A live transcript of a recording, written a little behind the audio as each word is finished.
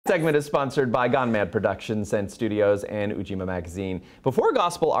segment is sponsored by Gone Mad Productions and Studios and Ujima Magazine. Before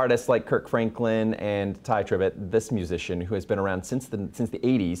gospel artists like Kirk Franklin and Ty Tribbett, this musician, who has been around since the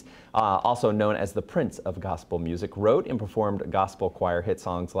 80s, also known as the Prince of Gospel Music, wrote and performed gospel choir hit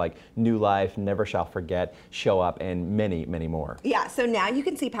songs like New Life, Never Shall Forget, Show Up, and many, many more. Yeah, so now you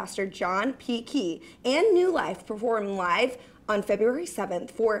can see Pastor John P. Key and New Life perform live on February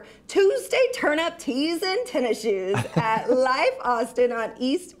 7th for Tuesday Turn-Up Tees and Tennis Shoes at Life Austin on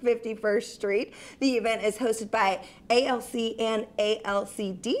East 51st Street. The event is hosted by ALC and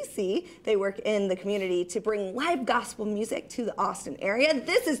ALCDC. They work in the community to bring live gospel music to the Austin area.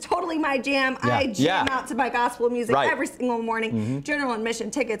 This is totally my jam. Yeah. I jam out to my gospel music every single morning. Mm-hmm. General admission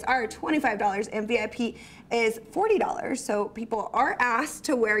tickets are $25 and VIP is $40. So people are asked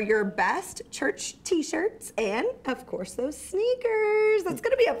to wear your best church t-shirts and, of course, those sneakers. That's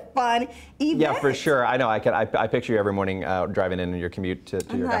going to be a fun event. Yeah, for sure. I know. I picture you every morning driving in your commute to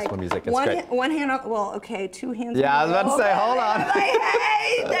your gospel music. It's great. One hand on, well, okay, two hands. Yeah, I was about to say, hold on.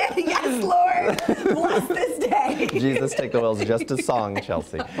 Hey, yes, Lord, bless this day. Jesus, take the wheels, just a song,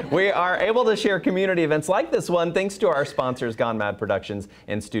 Chelsea. We are able to share community events like this one thanks to our sponsors, Gone Mad Productions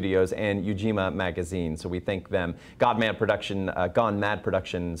and Studios and Ujima Magazine. So we thank them. Gone Mad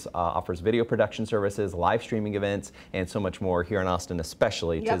Productions offers video production services, live streaming events, and so much more here in Austin,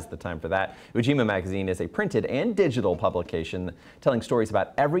 especially. Tis the time for that. Ujima Magazine is a printed and digital publication telling stories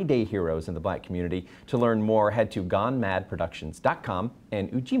about everyday heroes in the Black community. To learn more, head to GoneMadProductions.com and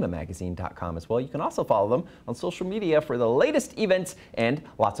UjimaMagazine.com as well. You can also follow them on social media for the latest events and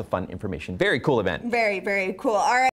lots of fun information. Very cool event. Very, very cool. All right.